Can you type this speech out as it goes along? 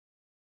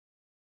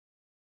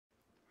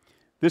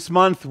This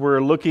month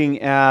we're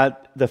looking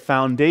at the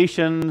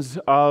foundations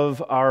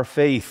of our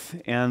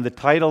faith, and the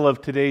title of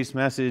today's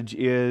message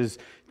is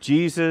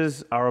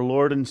Jesus, our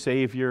Lord and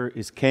Saviour,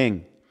 is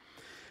King.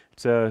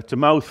 It's a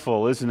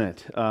mouthful, isn't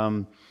it?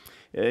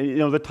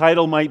 The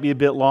title might be a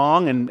bit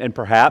long and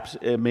perhaps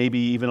it may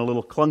be even a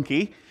little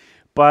clunky,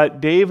 but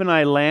Dave and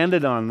I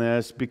landed on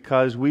this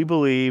because we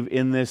believe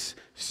in this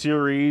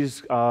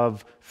series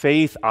of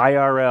faith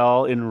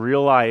IRL in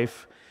real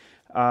life,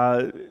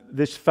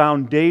 this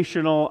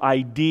foundational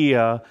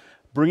idea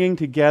bringing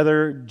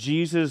together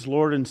Jesus,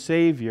 Lord and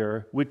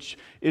Savior, which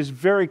is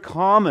very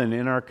common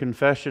in our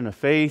confession of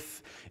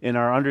faith, in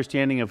our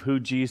understanding of who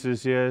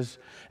Jesus is,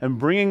 and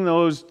bringing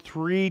those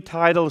three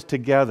titles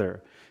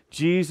together.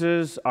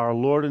 Jesus, our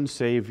Lord and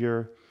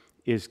Savior,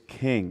 is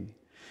King.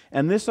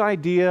 And this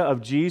idea of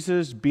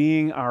Jesus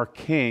being our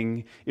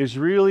King is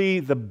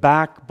really the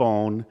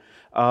backbone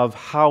of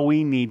how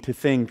we need to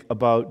think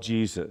about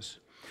Jesus.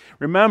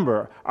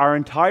 Remember, our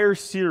entire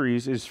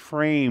series is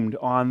framed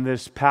on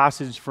this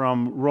passage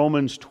from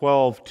Romans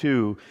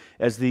 12:2,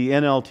 as the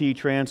NLT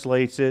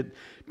translates it.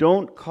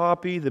 Don't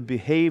copy the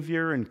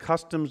behavior and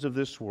customs of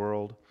this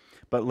world,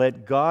 but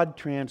let God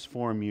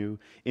transform you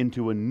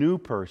into a new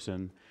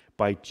person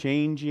by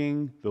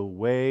changing the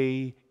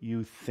way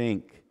you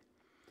think.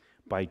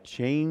 By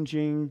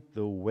changing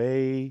the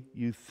way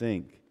you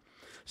think.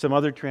 Some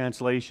other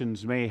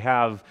translations may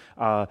have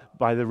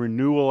by the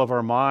renewal of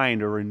our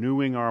mind or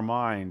renewing our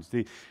minds.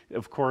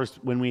 Of course,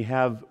 when we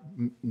have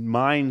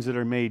minds that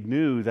are made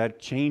new, that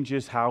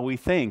changes how we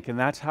think. And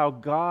that's how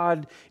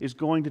God is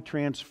going to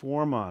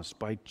transform us,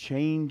 by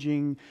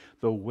changing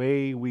the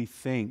way we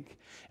think.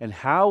 And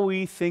how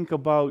we think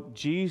about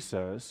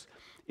Jesus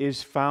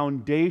is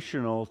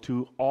foundational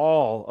to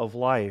all of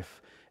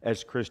life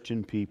as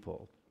Christian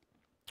people.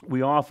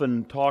 We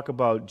often talk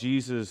about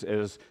Jesus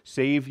as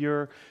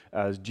Savior,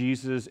 as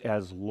Jesus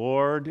as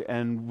Lord,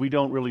 and we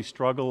don't really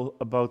struggle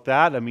about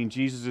that. I mean,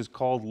 Jesus is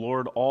called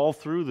Lord all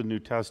through the New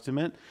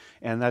Testament,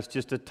 and that's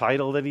just a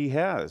title that He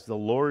has, the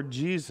Lord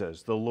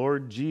Jesus, the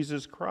Lord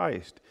Jesus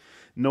Christ.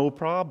 No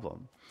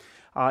problem.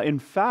 In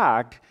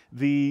fact,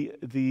 the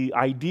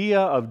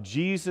idea of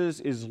Jesus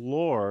is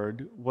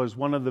Lord was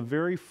one of the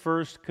very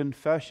first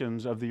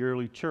confessions of the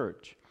early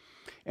church.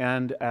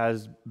 And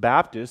as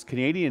Baptists,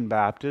 Canadian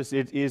Baptists,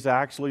 it is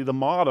actually the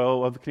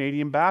motto of the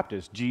Canadian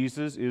Baptists.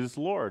 Jesus is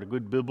Lord, a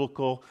good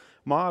biblical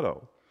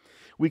motto.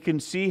 We can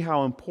see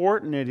how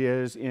important it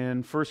is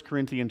in 1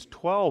 Corinthians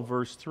 12,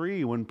 verse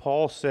 3, when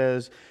Paul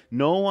says,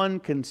 "No one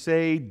can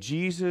say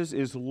Jesus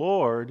is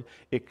Lord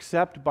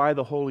except by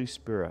the Holy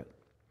Spirit."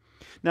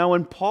 Now,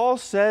 when Paul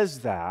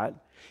says that,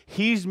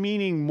 he's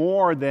meaning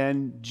more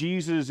than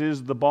Jesus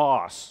is the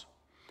boss,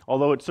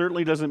 although it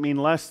certainly doesn't mean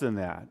less than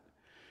that.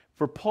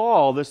 For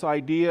Paul, this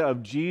idea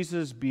of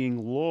Jesus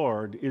being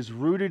Lord is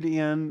rooted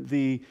in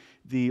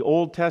the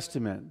Old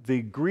Testament,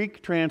 the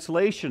Greek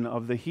translation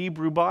of the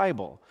Hebrew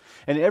Bible.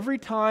 And every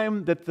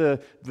time that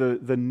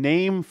the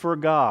name for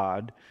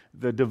God,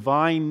 the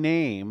divine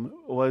name,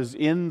 was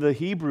in the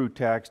Hebrew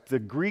text, the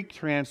Greek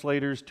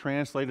translators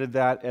translated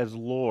that as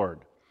Lord.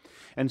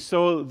 And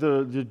so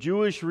the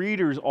Jewish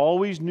readers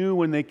always knew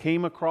when they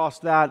came across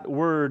that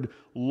word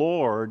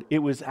Lord, it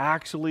was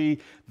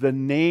actually the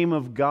name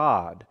of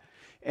God.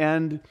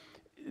 And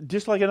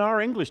just like in our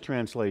English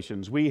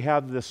translations, we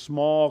have the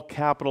small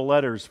capital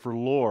letters for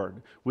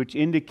Lord, which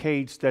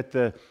indicates that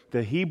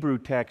the Hebrew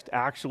text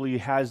actually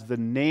has the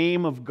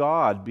name of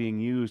God being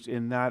used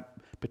in that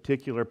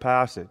particular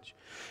passage.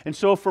 And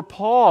so for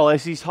Paul,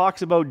 as he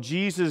talks about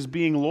Jesus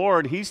being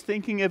Lord, he's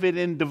thinking of it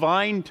in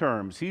divine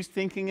terms. He's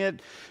thinking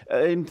it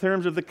in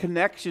terms of the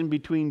connection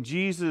between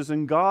Jesus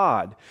and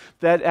God.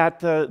 That at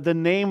the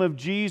name of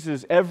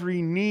Jesus,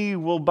 every knee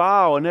will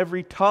bow and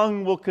every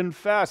tongue will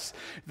confess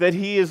that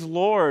He is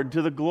Lord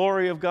to the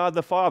glory of God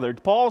the Father.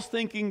 Paul's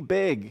thinking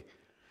big.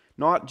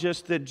 Not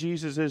just that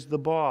Jesus is the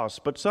boss,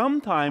 but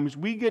sometimes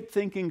we get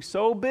thinking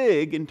so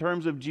big in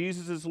terms of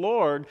Jesus as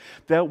Lord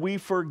that we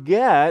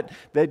forget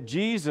that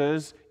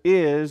Jesus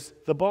is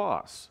the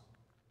boss.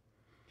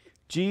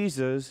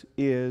 Jesus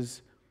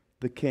is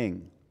the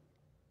King.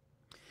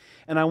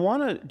 And I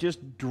want to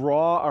just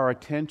draw our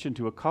attention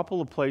to a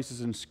couple of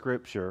places in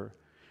Scripture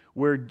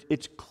where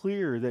it's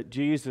clear that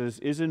Jesus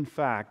is in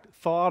fact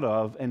thought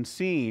of and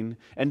seen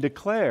and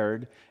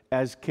declared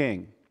as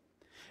King.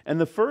 And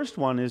the first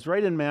one is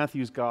right in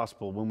Matthew's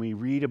Gospel when we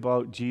read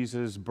about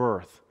Jesus'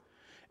 birth.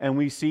 And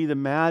we see the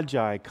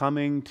Magi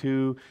coming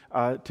to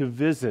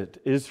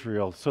visit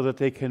Israel so that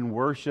they can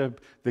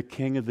worship the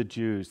King of the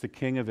Jews, the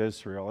King of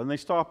Israel. And they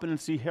stop in and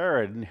see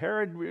Herod. And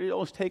Herod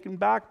is taken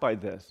back by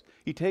this.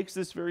 He takes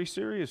this very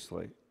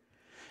seriously.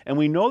 And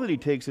we know that he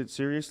takes it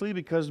seriously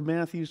because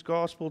Matthew's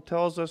Gospel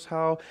tells us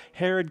how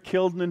Herod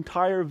killed an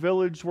entire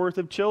village worth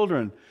of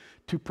children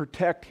to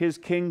protect his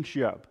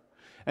kingship.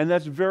 And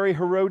that's very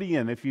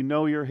Herodian if you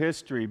know your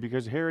history,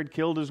 because Herod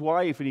killed his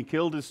wife and he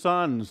killed his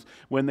sons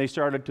when they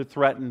started to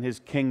threaten his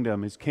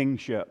kingdom, his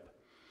kingship.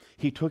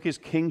 He took his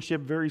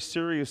kingship very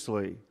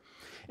seriously.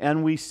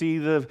 And we see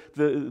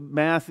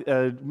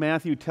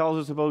Matthew tells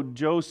us about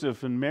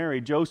Joseph and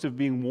Mary. Joseph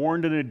being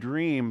warned in a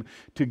dream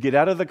to get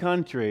out of the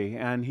country,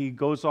 and he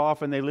goes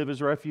off and they live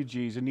as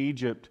refugees in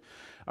Egypt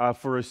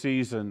for a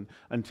season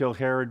until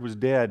Herod was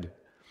dead,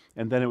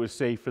 and then it was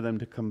safe for them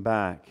to come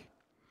back.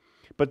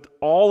 But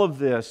all of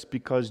this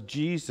because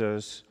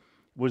Jesus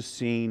was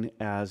seen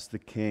as the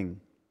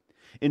King.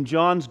 In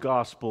John's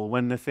Gospel,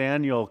 when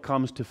Nathanael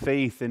comes to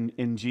faith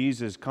in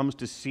Jesus, comes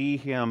to see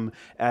him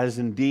as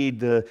indeed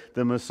the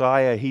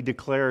Messiah, he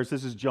declares,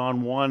 this is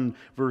John 1,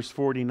 verse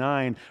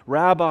 49,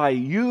 "Rabbi,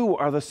 you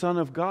are the Son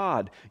of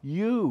God.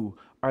 You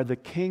are the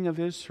King of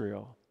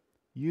Israel."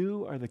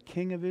 You are the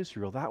King of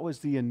Israel. That was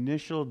the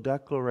initial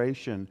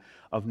declaration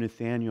of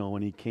Nathanael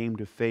when he came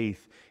to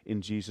faith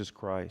in Jesus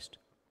Christ.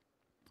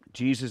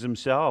 Jesus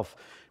himself,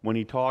 when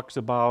he talks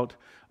about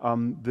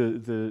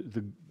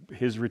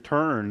his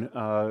return,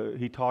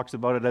 he talks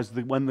about it as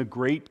when the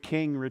great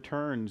King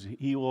returns,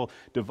 he will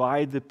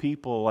divide the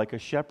people like a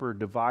shepherd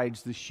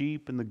divides the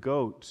sheep and the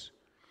goats.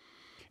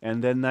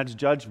 And then that's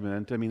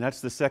judgment. I mean, that's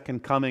the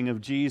second coming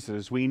of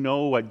Jesus. We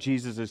know what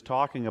Jesus is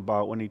talking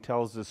about when he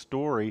tells this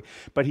story,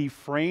 but he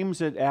frames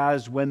it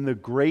as when the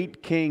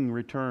great King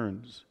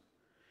returns.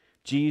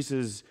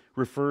 Jesus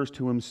refers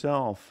to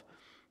himself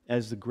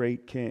as the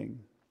great King.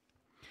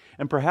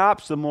 And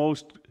perhaps the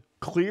most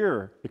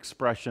clear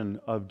expression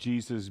of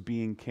Jesus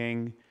being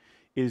King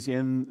is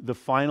in the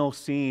final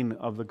scene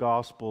of the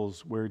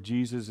Gospels where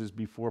Jesus is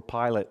before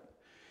Pilate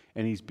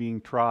and he's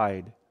being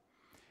tried.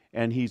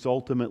 And he's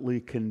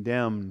ultimately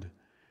condemned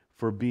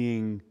for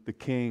being the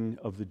King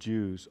of the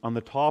Jews. On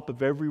the top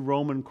of every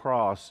Roman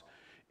cross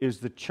is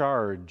the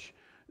charge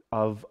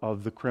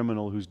of the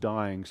criminal who's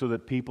dying, so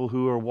that people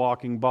who are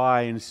walking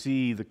by and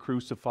see the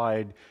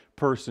crucified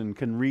person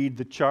can read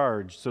the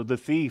charge. So the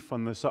thief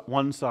on the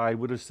one side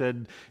would have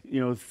said,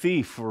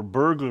 thief or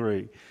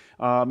burglary.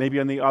 Maybe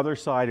on the other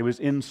side it was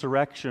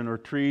insurrection or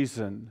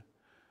treason.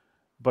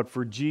 But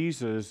for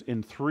Jesus,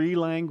 in 3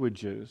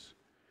 languages,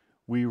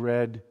 we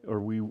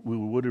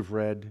would have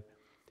read,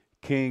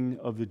 King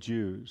of the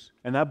Jews.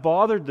 And that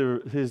bothered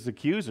his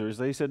accusers.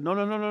 They said,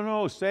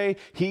 no, say,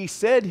 he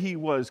said he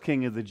was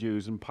King of the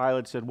Jews. And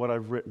Pilate said, what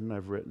I've written,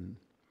 I've written.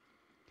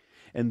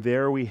 And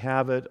there we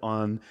have it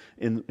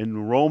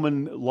in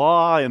Roman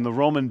law, in the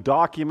Roman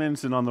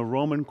documents, and on the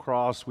Roman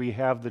cross, we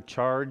have the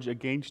charge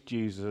against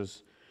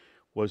Jesus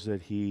was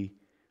that he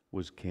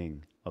was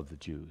King of the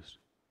Jews.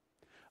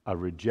 A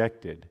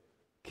rejected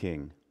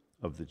King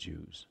of the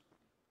Jews.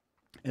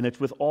 And it's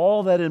with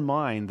all that in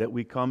mind that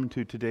we come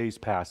to today's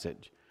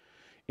passage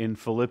in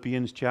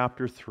Philippians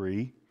chapter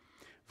 3,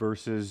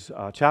 verses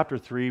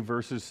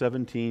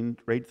 17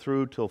 right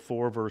through till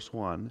 4 verse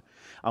 1.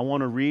 I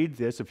want to read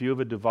this. If you have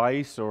a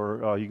device,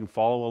 or you can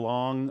follow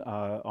along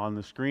on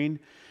the screen.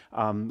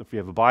 If you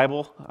have a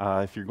Bible,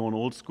 if you're going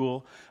old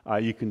school,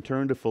 you can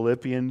turn to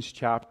Philippians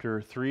chapter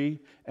 3,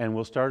 and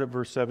we'll start at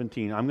verse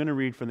 17. I'm going to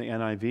read from the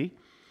NIV.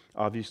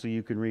 Obviously,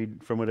 you can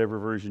read from whatever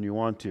version you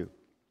want to.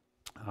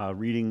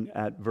 Reading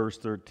at verse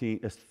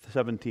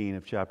 17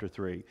 of chapter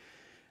 3.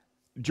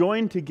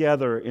 Join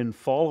together in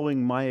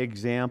following my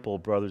example,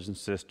 brothers and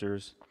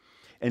sisters,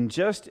 and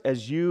just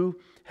as you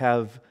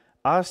have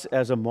us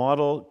as a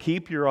model,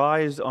 keep your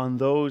eyes on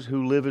those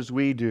who live as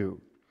we do.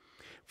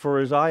 For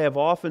as I have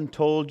often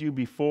told you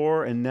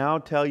before and now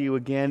tell you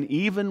again,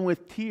 even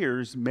with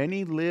tears,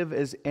 many live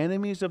as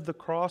enemies of the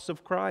cross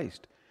of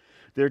Christ.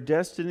 Their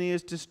destiny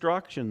is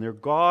destruction, their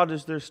God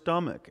is their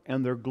stomach,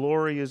 and their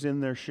glory is in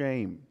their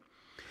shame.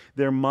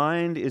 Their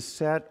mind is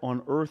set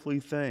on earthly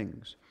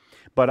things,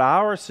 but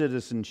our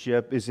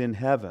citizenship is in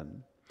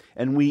heaven,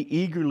 and we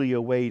eagerly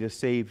await a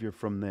Savior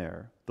from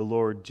there, the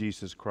Lord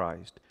Jesus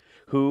Christ,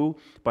 who,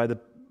 by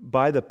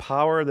the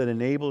power that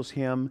enables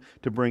him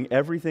to bring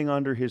everything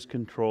under his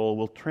control,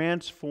 will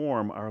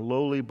transform our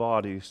lowly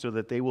bodies so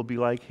that they will be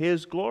like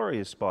his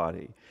glorious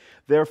body.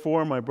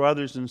 Therefore, my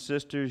brothers and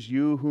sisters,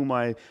 you whom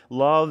I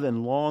love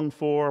and long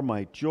for,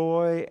 my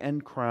joy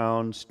and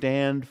crown,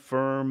 stand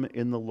firm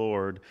in the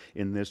Lord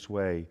in this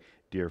way,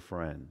 dear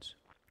friends.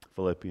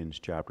 Philippians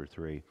chapter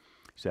 3,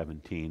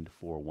 17 to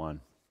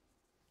 4:1.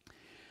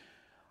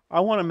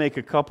 I want to make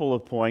a couple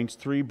of points,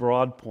 3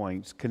 broad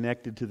points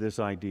connected to this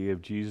idea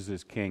of Jesus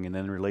as King, and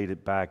then relate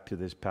it back to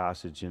this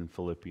passage in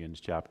Philippians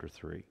chapter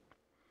 3.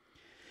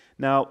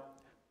 Now,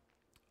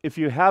 if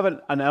you have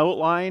an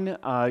outline,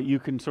 you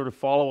can sort of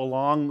follow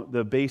along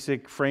the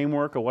basic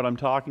framework of what I'm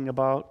talking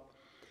about.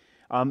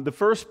 The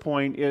first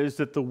point is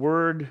that the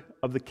word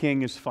of the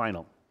King is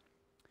final.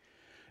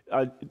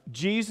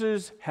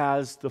 Jesus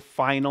has the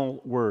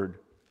final word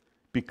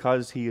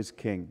because he is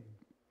King.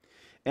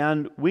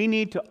 And we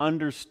need to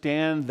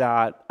understand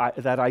that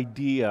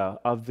idea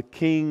of the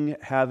King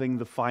having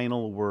the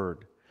final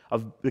word,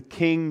 of the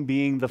King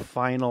being the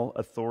final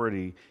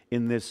authority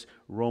in this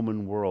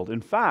Roman world. In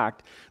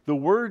fact, the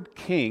word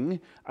king,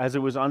 as it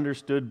was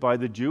understood by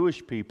the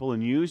Jewish people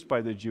and used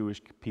by the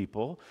Jewish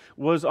people,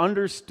 was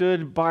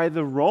understood by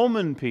the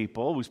Roman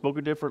people, who spoke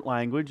a different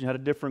language and had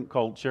a different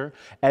culture,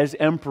 as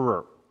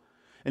emperor.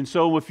 And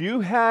so if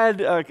you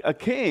had a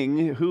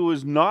king who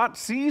was not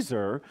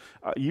Caesar,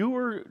 you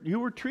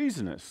were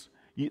treasonous.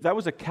 That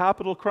was a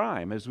capital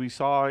crime, as we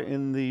saw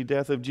in the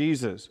death of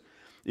Jesus.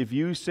 If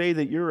you say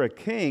that you're a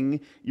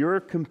king, you're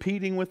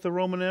competing with the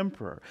Roman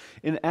emperor.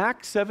 In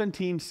Acts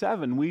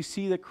 17:7, we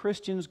see that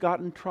Christians got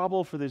in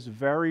trouble for this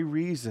very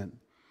reason.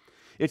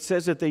 It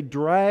says that they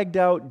dragged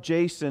out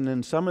Jason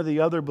and some of the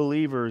other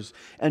believers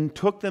and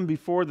took them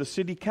before the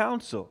city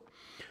council.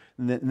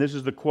 And this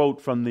is the quote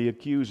from the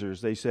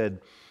accusers. They said,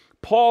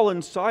 "Paul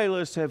and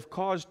Silas have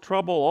caused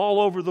trouble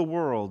all over the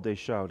world," they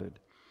shouted.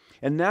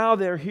 "And now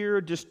they're here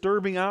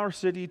disturbing our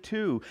city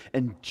too.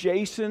 And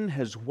Jason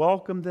has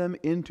welcomed them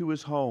into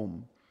his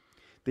home.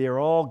 They are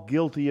all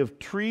guilty of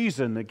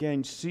treason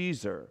against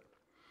Caesar,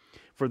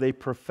 for they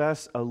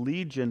profess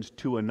allegiance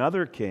to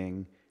another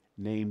king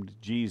named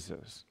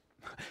Jesus."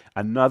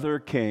 Another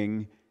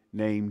king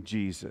named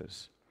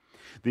Jesus.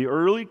 The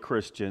early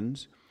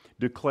Christians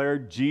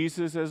declared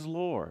Jesus as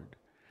Lord.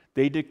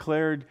 They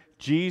declared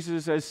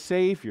Jesus as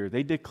Savior.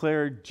 They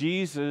declared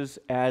Jesus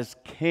as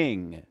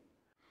King.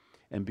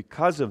 And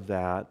because of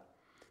that,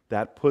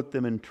 that put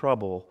them in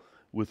trouble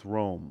with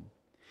Rome.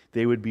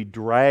 They would be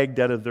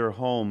dragged out of their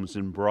homes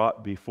and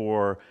brought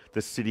before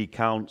the city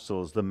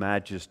councils, the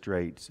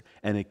magistrates,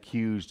 and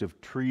accused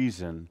of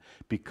treason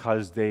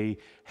because they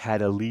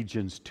had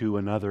allegiance to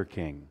another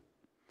king,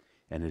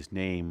 and his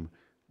name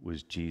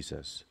was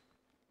Jesus.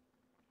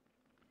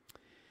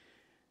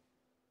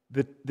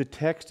 The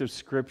text of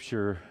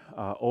Scripture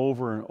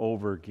over and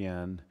over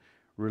again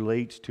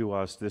relates to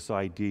us this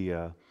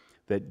idea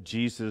that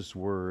Jesus'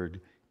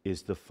 word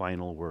is the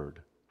final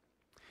word,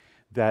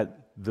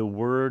 that the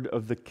word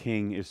of the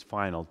king is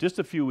final. Just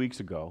a few weeks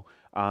ago,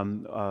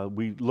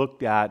 we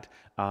looked at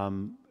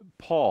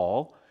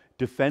Paul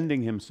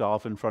defending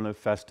himself in front of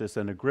Festus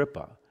and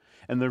Agrippa.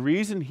 And the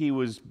reason he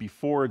was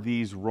before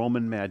these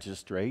Roman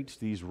magistrates,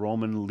 these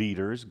Roman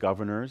leaders,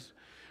 governors,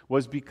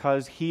 was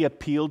because he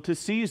appealed to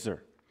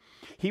Caesar.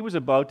 He was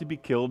about to be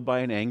killed by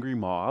an angry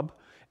mob,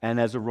 and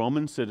as a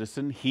Roman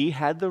citizen, he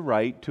had the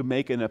right to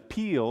make an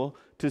appeal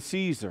to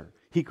Caesar.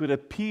 He could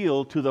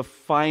appeal to the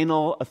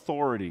final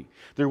authority.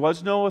 There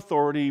was no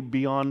authority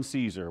beyond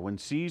Caesar. When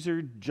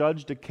Caesar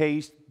judged a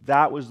case,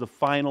 that was the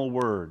final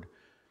word,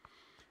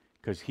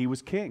 because he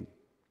was king.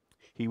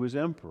 He was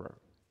emperor.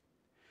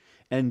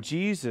 And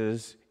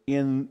Jesus,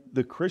 in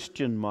the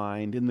Christian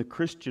mind, in the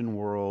Christian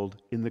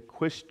world, in the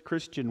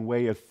Christian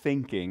way of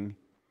thinking,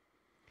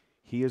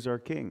 he is our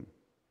king.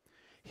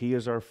 He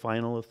is our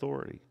final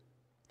authority.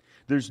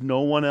 There's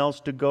no one else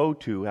to go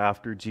to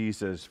after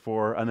Jesus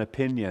for an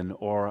opinion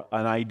or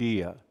an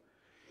idea.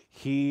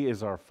 He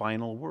is our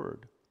final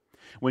word.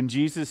 When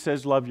Jesus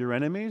says, "Love your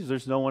enemies,"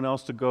 there's no one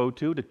else to go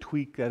to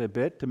tweak that a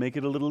bit, to make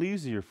it a little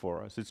easier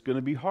for us. It's going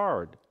to be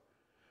hard,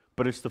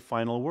 but it's the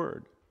final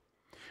word.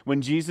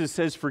 When Jesus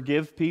says,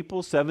 "Forgive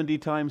people 70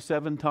 times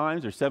 7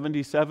 times," or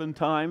 77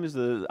 times,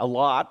 a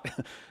lot,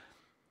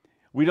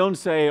 we don't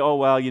say, "Oh,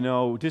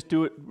 well, just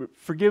do it,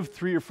 forgive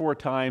 3 or 4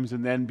 times,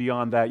 and then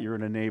beyond that, you're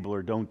an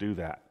enabler. Don't do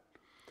that."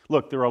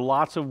 Look, there are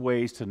lots of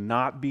ways to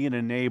not be an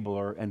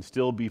enabler and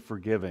still be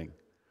forgiving.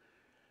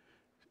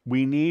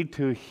 We need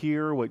to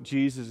hear what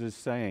Jesus is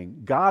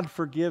saying. God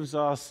forgives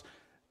us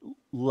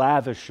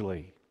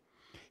lavishly.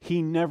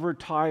 He never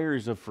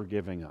tires of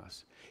forgiving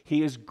us.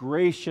 He is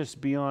gracious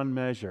beyond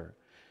measure.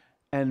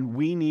 And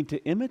we need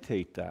to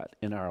imitate that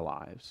in our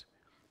lives.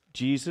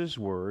 Jesus'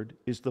 word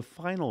is the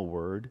final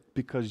word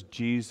because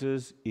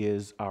Jesus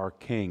is our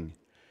King,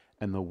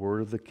 and the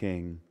word of the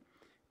King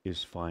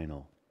is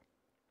final.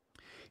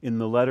 In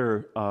the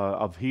letter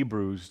of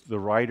Hebrews, the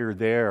writer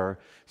there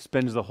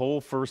spends the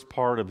whole first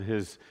part of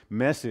his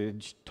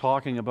message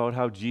talking about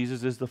how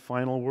Jesus is the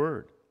final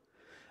word.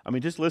 I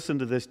mean, just listen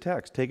to this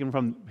text taken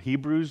from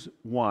Hebrews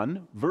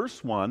 1,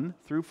 verse 1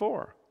 through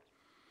 4.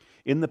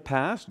 "In the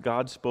past,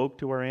 God spoke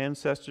to our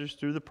ancestors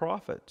through the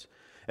prophets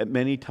at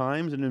many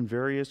times and in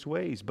various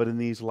ways. But in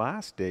these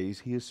last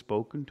days, he has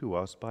spoken to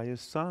us by his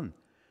Son,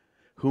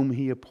 whom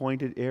he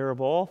appointed heir of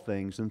all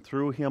things, and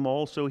through him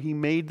also he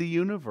made the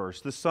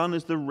universe. The Son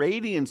is the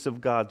radiance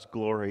of God's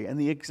glory and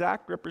the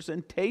exact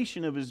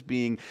representation of his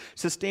being,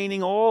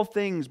 sustaining all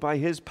things by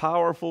his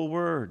powerful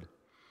word."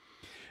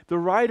 The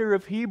writer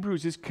of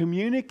Hebrews is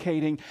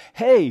communicating,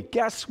 hey,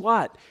 guess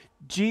what?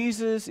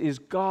 Jesus is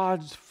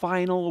God's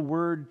final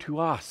word to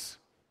us.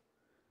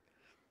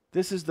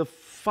 This is the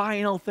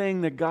final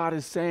thing that God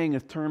is saying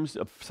in terms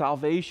of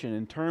salvation,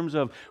 in terms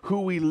of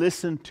who we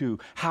listen to,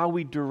 how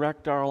we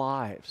direct our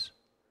lives.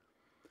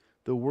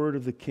 The word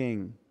of the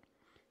King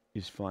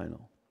is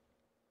final.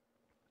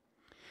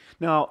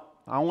 Now,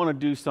 I want to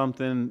do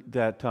something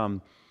that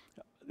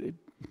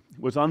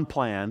was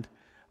unplanned.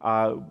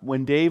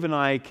 When Dave and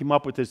I came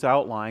up with this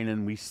outline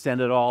and we sent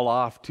it all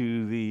off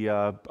to the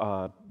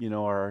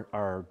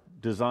our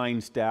design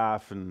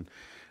staff, and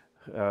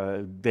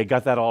they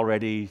got that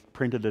already,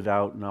 printed it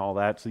out and all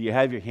that. So you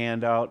have your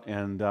handout,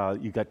 and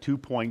you got 2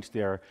 points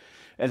there.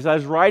 As I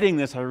was writing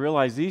this, I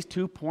realized these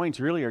 2 points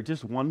really are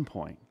just one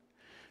point.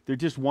 They're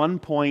just one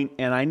point,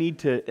 and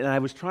I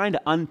was trying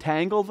to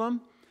untangle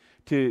them,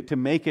 to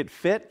make it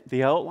fit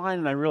the outline,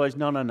 and I realized,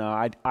 no,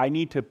 I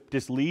need to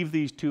just leave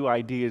these two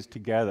ideas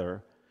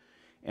together,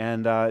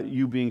 and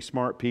you being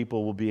smart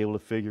people will be able to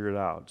figure it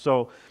out.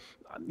 So,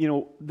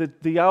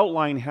 the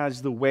outline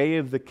has the way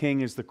of the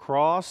king is the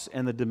cross,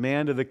 and the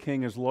demand of the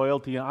king is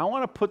loyalty. And I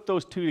want to put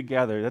those two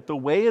together, that the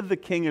way of the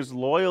king is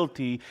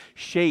loyalty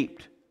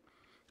shaped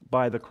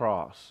by the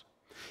cross.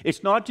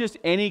 It's not just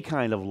any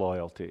kind of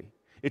loyalty.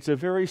 It's a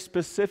very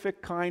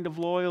specific kind of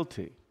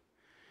loyalty.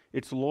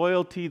 It's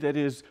loyalty that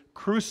is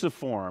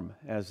cruciform,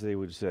 as they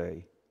would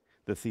say,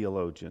 the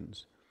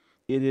theologians.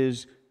 It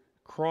is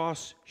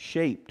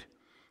cross-shaped.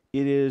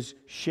 It is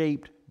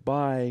shaped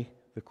by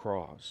the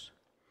cross.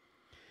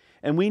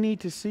 And we need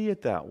to see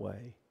it that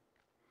way.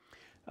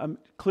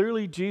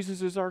 Clearly,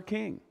 Jesus is our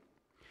King.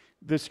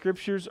 The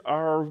Scriptures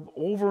are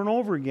over and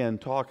over again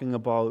talking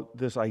about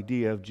this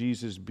idea of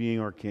Jesus being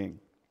our King.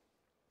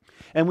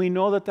 And we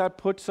know that that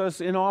puts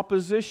us in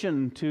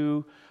opposition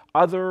to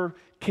other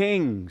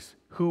kings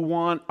who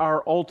want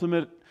our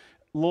ultimate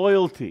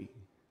loyalty.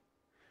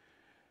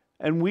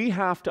 And we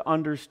have to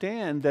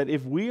understand that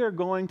if we are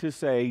going to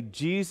say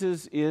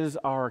Jesus is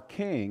our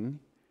King,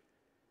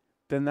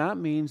 then that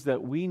means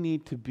that we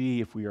need to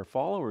be, if we are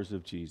followers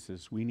of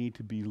Jesus, we need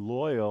to be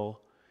loyal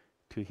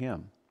to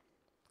Him.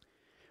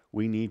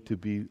 We need to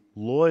be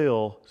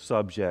loyal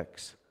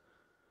subjects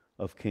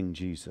of King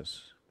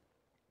Jesus.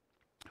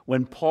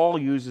 When Paul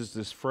uses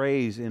this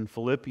phrase in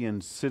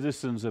Philippians,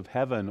 citizens of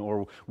heaven,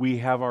 or we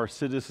have our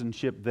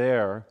citizenship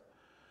there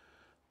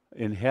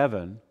in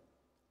heaven,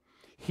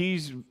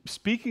 he's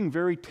speaking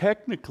very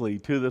technically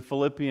to the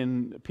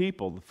Philippian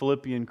people, the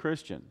Philippian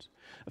Christians.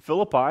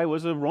 Philippi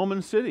was a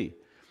Roman city.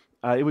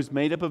 It was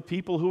made up of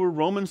people who were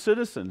Roman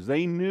citizens.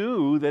 They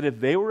knew that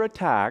if they were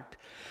attacked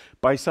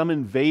by some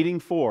invading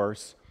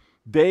force,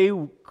 they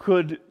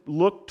could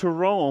look to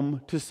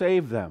Rome to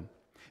save them.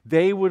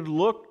 They would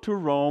look to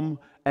Rome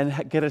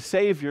and get a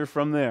savior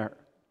from there.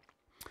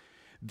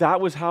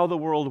 That was how the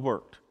world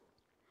worked.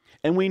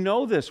 And we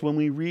know this when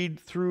we read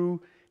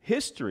through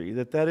history,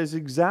 that is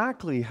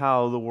exactly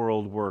how the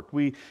world worked.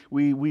 We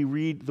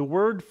read the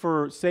word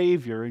for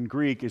savior in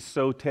Greek is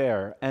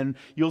soter, and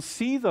you'll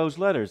see those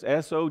letters,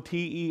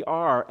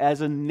 S-O-T-E-R,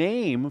 as a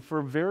name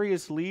for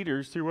various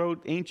leaders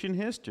throughout ancient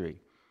history.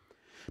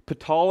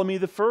 Ptolemy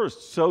I,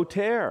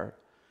 soter,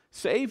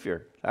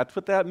 savior. That's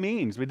what that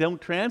means. We don't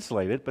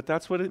translate it, but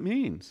that's what it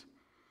means.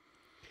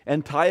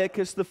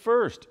 Antiochus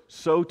I,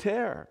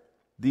 soter.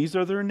 These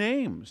are their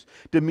names.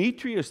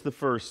 Demetrius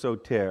I,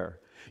 soter.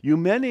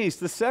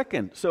 Eumenes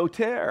II,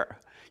 soter.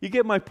 You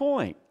get my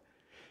point.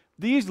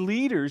 These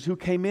leaders who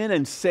came in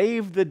and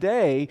saved the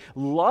day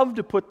loved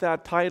to put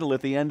that title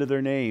at the end of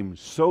their names,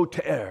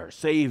 soter,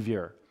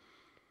 savior.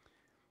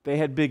 They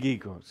had big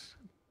egos.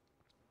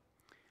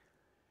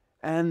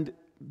 And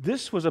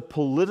this was a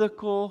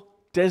political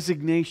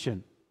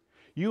designation.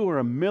 You were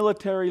a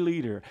military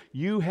leader.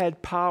 You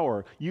had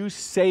power. You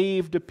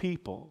saved a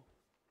people.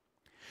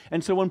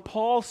 And so when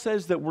Paul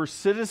says that we're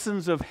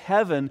citizens of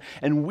heaven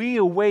and we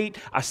await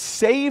a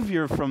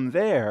Savior from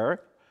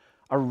there,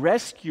 a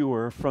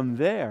rescuer from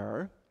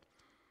there,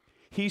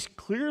 he's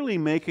clearly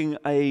making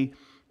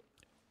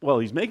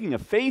he's making a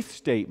faith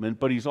statement,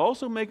 but he's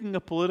also making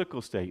a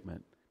political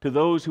statement to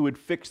those who would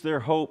fix their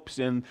hopes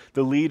in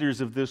the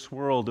leaders of this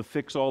world to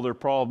fix all their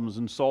problems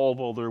and solve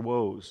all their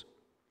woes.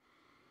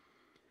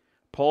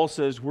 Paul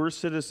says we're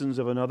citizens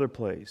of another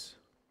place.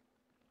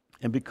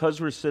 And because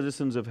we're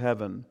citizens of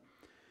heaven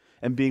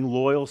and being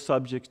loyal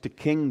subjects to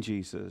King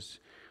Jesus,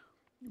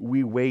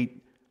 we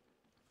wait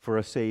for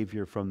a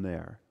Savior from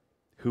there,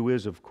 who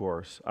is, of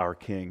course, our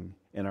King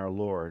and our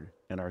Lord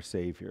and our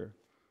Savior.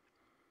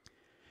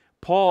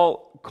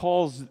 Paul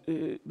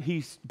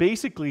he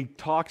basically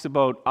talks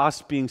about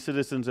us being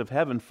citizens of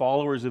heaven,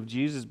 followers of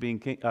Jesus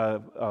being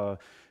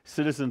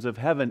citizens of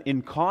heaven,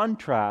 in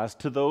contrast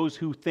to those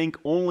who think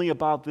only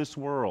about this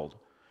world,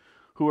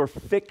 who are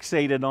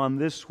fixated on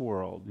this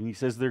world. And he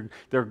says their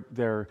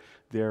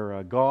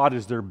God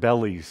is their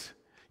bellies.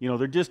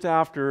 They're just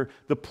after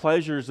the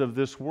pleasures of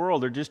this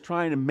world. They're just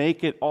trying to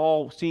make it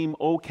all seem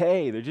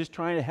okay. They're just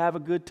trying to have a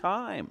good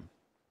time.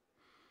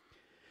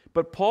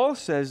 But Paul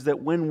says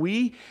that when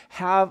we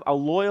have a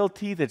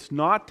loyalty that's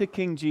not to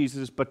King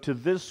Jesus, but to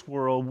this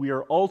world, we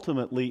are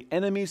ultimately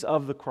enemies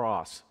of the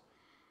cross.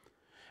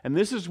 And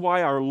this is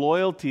why our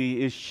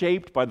loyalty is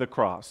shaped by the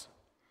cross.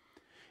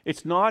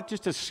 It's not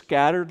just a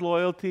scattered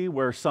loyalty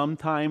where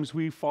sometimes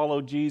we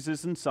follow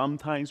Jesus and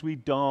sometimes we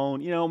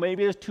don't.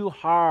 Maybe it's too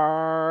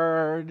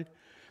hard.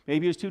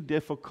 Maybe it's too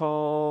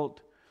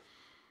difficult.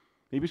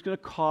 Maybe it's going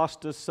to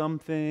cost us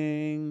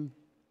something.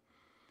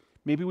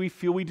 Maybe we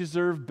feel we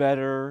deserve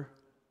better.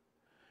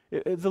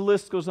 The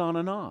list goes on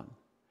and on.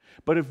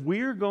 But if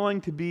we're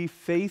going to be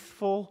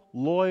faithful,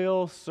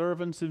 loyal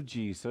servants of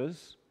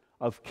Jesus,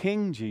 of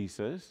King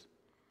Jesus,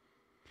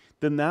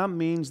 then that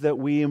means that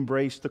we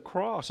embrace the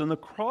cross. And the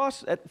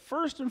cross, at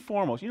first and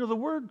foremost, the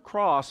word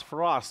cross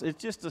for us,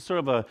 it's just a sort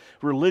of a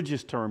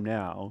religious term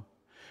now.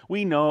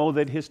 We know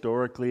that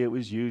historically it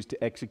was used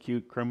to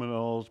execute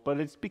criminals, but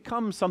it's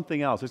become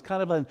something else. It's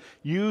kind of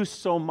used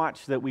so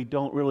much that we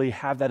don't really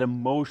have that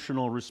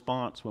emotional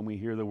response when we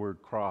hear the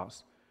word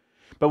cross.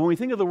 But when we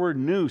think of the word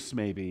noose,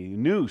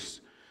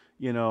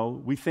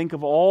 we think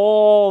of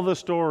all the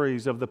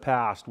stories of the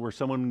past where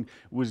someone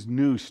was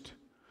noosed,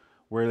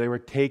 where they were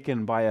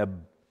taken by a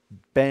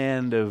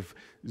band of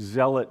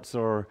zealots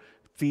or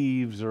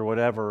thieves or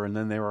whatever, and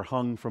then they were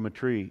hung from a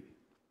tree.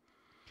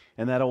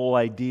 And that whole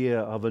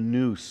idea of a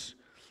noose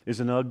is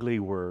an ugly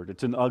word.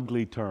 It's an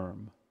ugly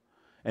term.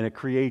 And it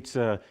creates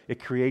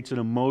an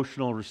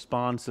emotional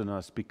response in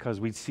us because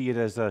we see it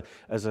as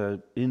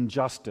a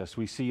injustice.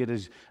 We see it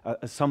as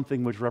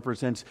something which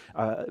represents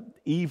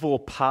evil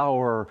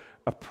power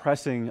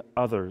oppressing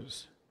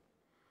others.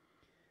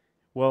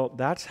 Well,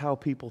 that's how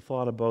people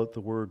thought about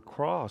the word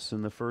cross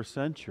in the first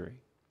century.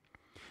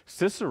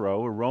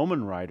 Cicero, a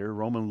Roman writer,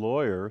 Roman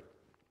lawyer,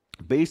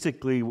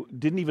 basically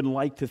didn't even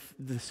like to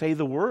say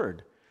the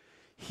word.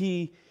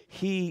 He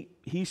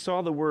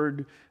saw the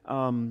word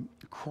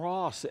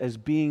cross as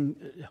being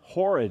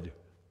horrid.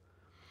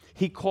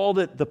 He called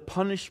it the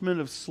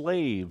punishment of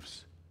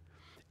slaves.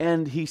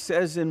 And he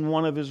says in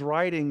one of his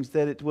writings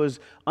that it was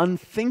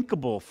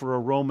unthinkable for a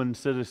Roman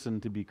citizen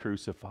to be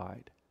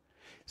crucified.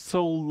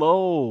 So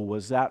low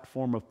was that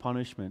form of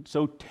punishment.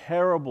 So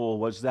terrible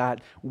was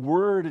that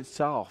word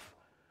itself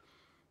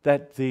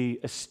that the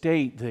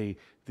estate, the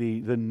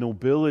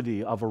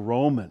nobility of a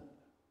Roman,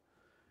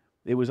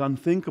 it was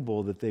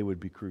unthinkable that they would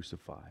be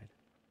crucified.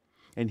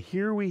 And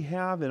here we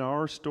have in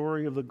our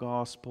story of the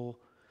gospel,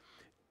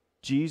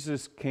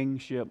 Jesus'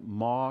 kingship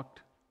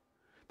mocked.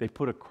 They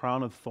put a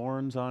crown of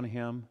thorns on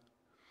him.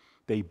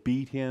 They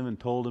beat him and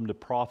told him to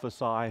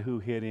prophesy who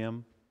hit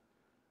him.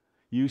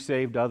 You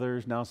saved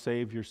others, now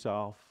save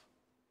yourself.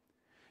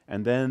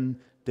 And then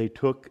they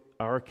took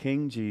our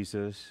King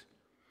Jesus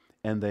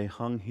and they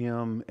hung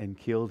him and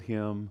killed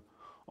him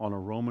on a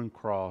Roman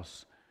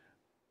cross,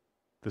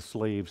 the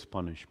slave's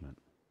punishment.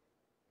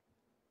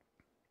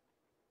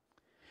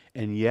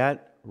 And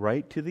yet,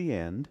 right to the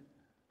end,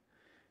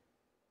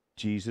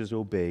 Jesus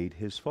obeyed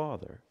his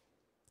Father.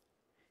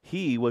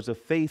 He was a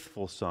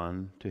faithful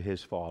son to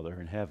his Father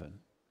in heaven.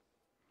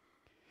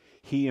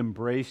 He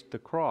embraced the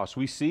cross.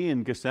 We see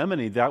in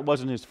Gethsemane that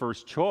wasn't his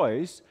first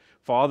choice.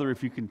 Father,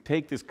 if you can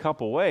take this cup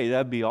away,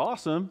 that'd be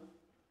awesome.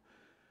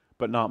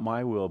 But not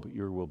my will, but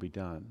your will be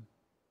done.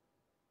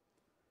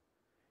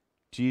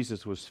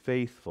 Jesus was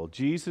faithful.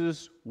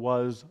 Jesus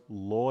was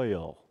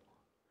loyal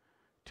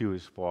to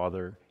his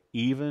Father,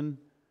 even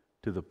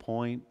to the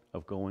point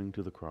of going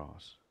to the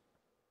cross.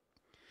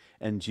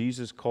 And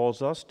Jesus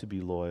calls us to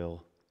be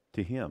loyal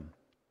to him.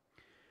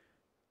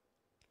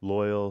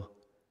 Loyal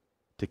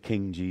to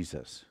King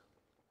Jesus.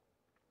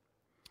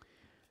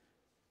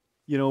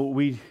 You know,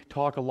 we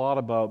talk a lot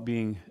about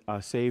being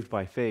saved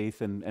by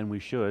faith, and we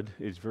should.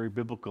 It's a very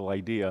biblical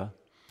idea.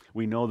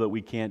 We know that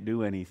we can't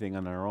do anything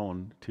on our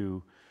own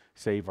to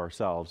save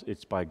ourselves.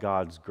 It's by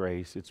God's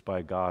grace. It's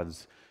by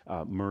God's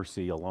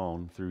mercy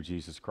alone through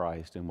Jesus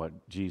Christ and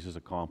what Jesus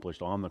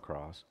accomplished on the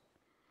cross.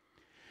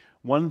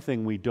 One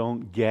thing we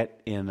don't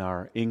get in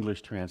our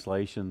English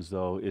translations,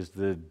 though, is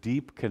the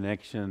deep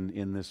connection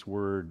in this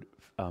word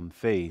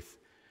faith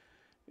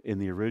in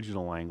the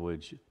original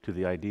language to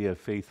the idea of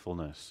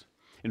faithfulness.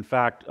 In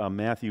fact,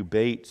 Matthew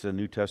Bates, a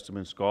New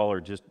Testament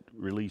scholar, just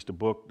released a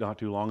book not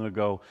too long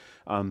ago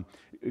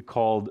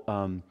called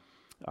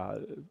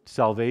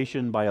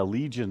Salvation by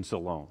Allegiance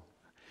Alone,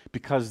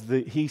 because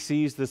he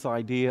sees this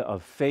idea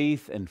of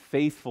faith and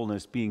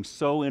faithfulness being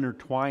so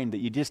intertwined that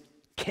you just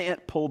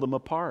can't pull them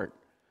apart.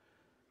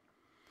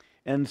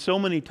 And so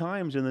many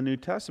times in the New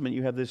Testament,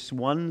 you have this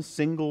one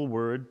single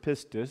word,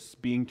 pistis,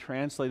 being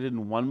translated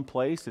in one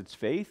place, it's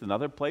faith.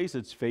 Another place,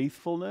 it's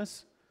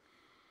faithfulness.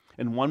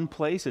 In one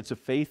place, it's a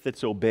faith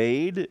that's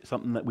obeyed,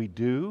 something that we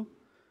do.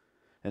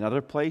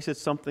 Another place,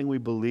 it's something we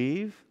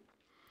believe.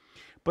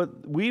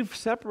 But we've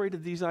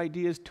separated these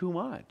ideas too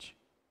much.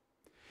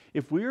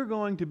 If we are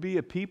going to be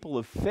a people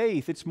of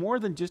faith, it's more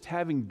than just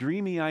having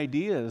dreamy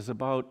ideas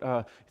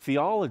about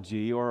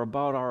theology or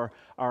about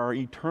our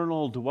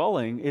eternal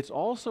dwelling. It's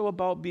also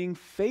about being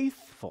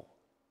faithful.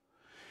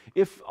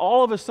 If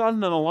all of a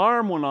sudden an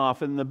alarm went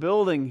off in the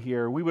building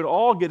here, we would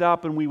all get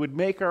up and we would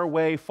make our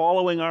way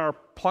following our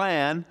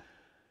plan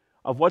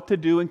of what to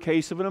do in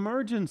case of an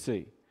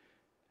emergency.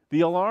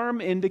 The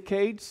alarm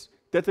indicates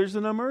that there's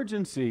an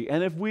emergency.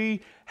 And if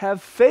we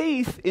have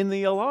faith in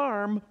the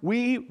alarm,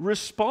 we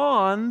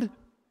respond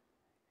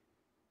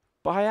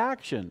by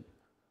action.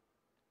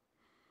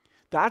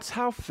 That's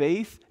how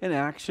faith and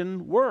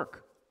action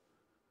work.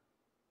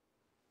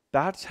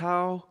 That's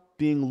how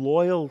being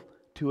loyal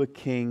to a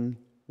king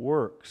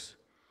works.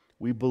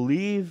 We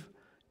believe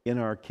in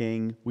our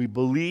king, we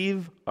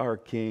believe our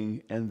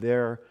king, and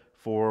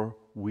therefore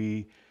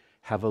we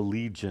have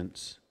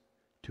allegiance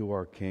to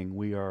our king.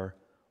 We are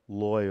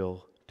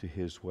loyal to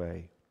his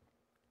way.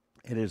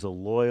 It is a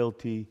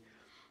loyalty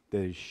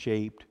that is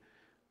shaped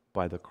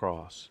by the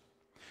cross.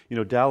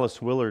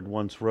 Dallas Willard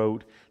once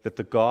wrote that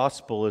the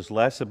gospel is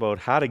less about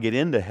how to get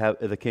into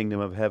the kingdom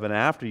of heaven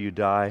after you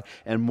die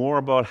and more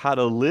about how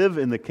to live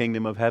in the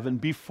kingdom of heaven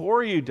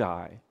before you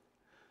die.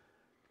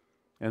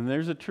 And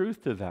there's a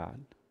truth to that.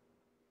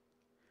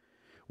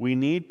 We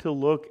need to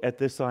look at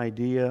this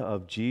idea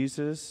of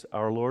Jesus,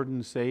 our Lord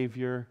and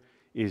Savior,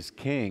 is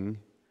King,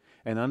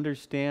 and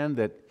understand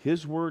that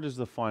His word is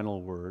the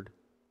final word,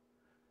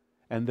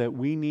 and that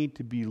we need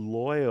to be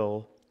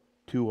loyal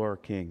to our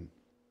King.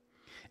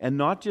 And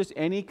not just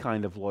any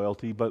kind of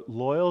loyalty, but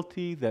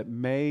loyalty that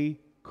may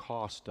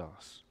cost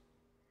us.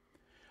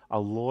 A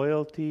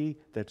loyalty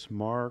that's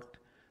marked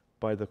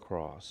by the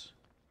cross.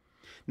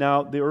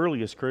 Now, the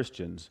earliest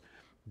Christians,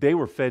 they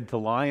were fed to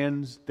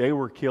lions. They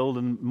were killed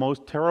in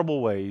most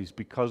terrible ways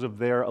because of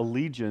their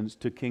allegiance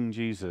to King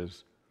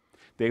Jesus.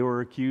 They were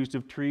accused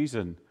of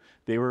treason.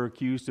 They were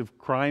accused of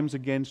crimes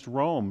against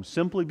Rome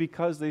simply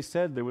because they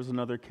said there was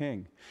another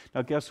king.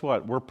 Now, guess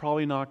what? We're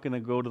probably not going to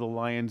go to the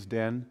lion's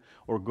den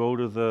or go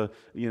to the,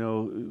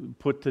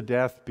 put to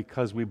death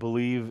because we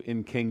believe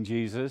in King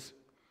Jesus.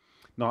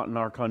 Not in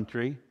our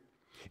country.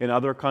 In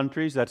other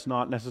countries, that's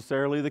not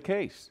necessarily the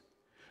case.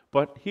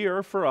 But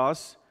here, for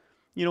us,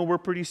 we're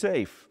pretty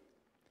safe.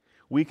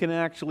 We can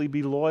actually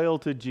be loyal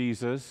to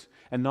Jesus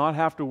and not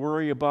have to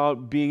worry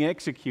about being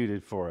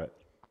executed for it.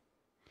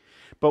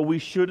 But we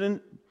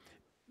shouldn't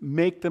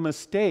make the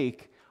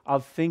mistake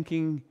of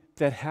thinking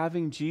that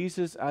having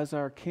Jesus as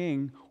our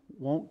King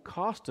won't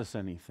cost us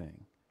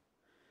anything.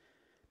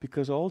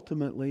 Because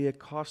ultimately it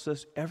costs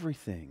us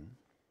everything.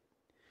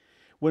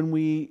 When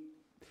we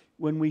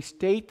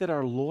state that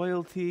our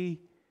loyalty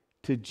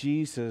to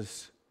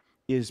Jesus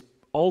is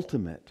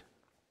ultimate,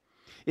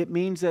 it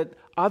means that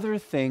other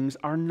things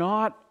are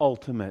not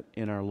ultimate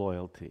in our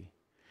loyalty.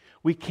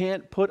 We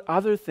can't put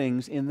other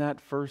things in that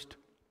first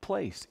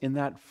place, in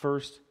that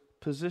first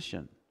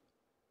position.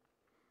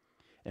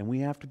 And we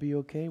have to be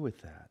okay with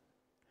that.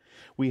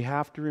 We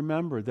have to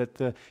remember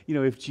that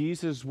if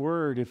Jesus'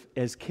 word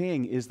as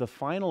King is the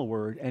final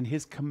word and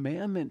His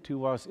commandment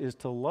to us is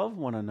to love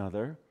one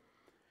another,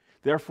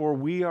 therefore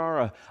we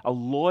are a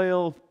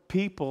loyal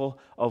people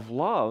of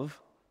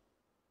love,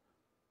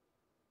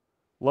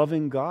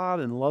 loving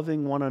God and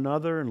loving one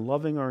another and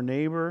loving our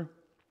neighbor,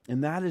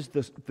 and that is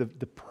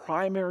the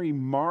primary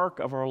mark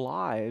of our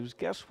lives.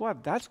 Guess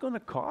what? That's going to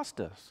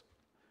cost us.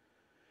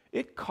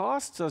 It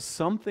costs us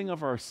something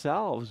of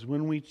ourselves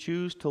when we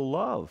choose to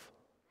love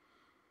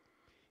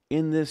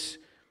in this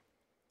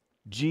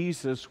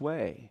Jesus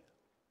way.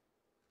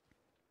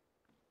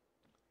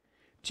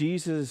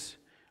 Jesus,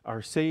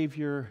 our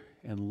Savior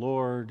and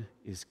Lord,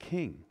 is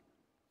King.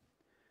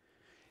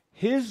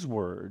 His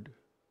word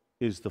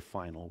is the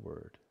final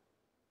word.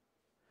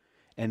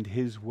 And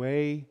His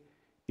way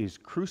is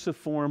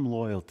cruciform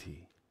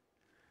loyalty.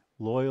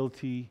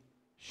 Loyalty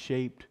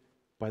shaped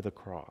by the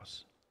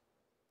cross.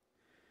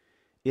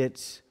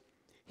 It's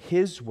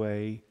His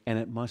way, and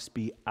it must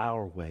be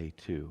our way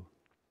too.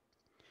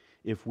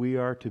 If we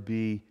are to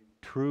be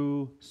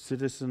true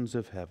citizens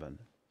of heaven,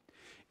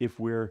 if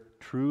we're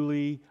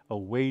truly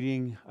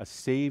awaiting a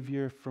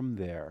Savior from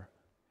there,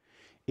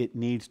 it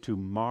needs to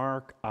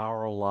mark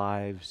our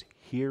lives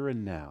here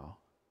and now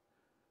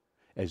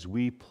as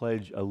we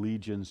pledge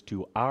allegiance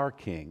to our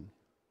King,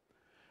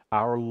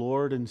 our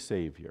Lord and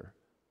Savior,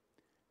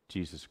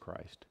 Jesus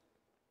Christ.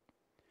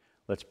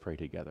 Let's pray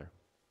together.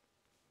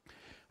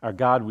 Our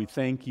God, we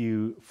thank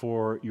You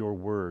for Your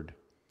word.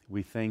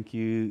 We thank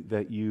You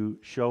that You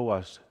show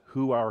us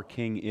who our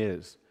King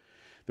is,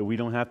 that we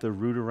don't have to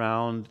root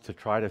around to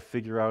try to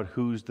figure out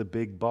who's the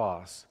big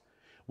boss.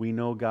 We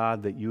know,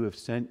 God, that You have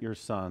sent Your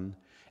Son,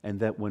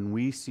 and that when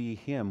we see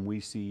Him, we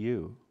see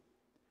You.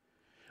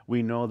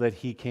 We know that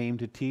He came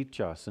to teach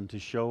us and to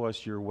show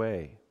us Your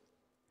way.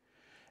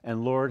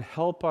 And Lord,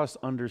 help us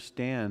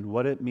understand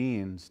what it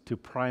means to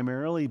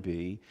primarily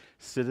be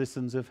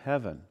citizens of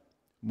heaven,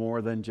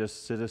 more than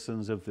just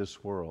citizens of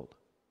this world.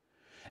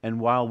 And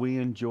while we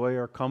enjoy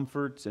our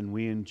comforts and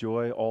we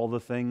enjoy all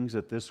the things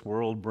that this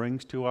world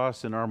brings to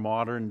us in our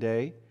modern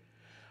day,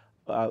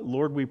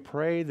 Lord, we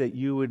pray that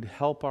You would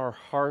help our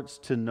hearts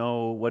to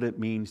know what it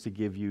means to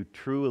give You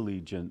true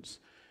allegiance,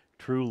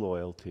 true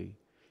loyalty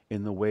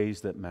in the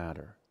ways that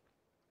matter.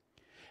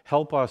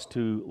 Help us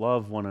to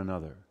love one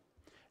another.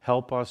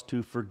 Help us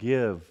to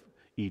forgive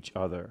each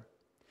other.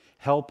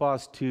 Help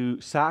us to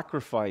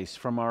sacrifice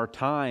from our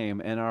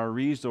time and our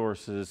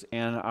resources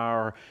and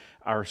our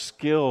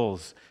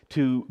skills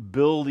to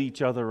build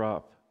each other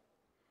up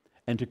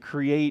and to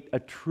create a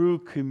true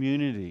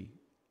community,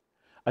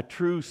 a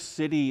true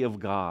city of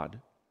God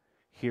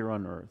here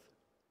on earth.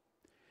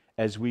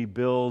 As we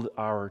build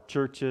our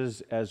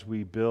churches, as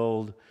we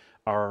build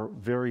our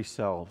very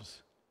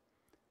selves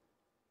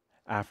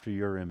after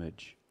Your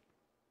image.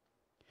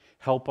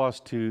 Help us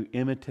to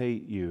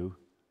imitate You,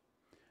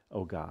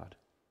 O God,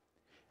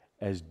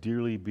 as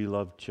dearly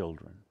beloved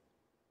children.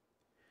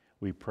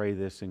 We pray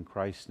this in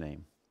Christ's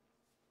name.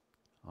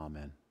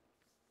 Amen.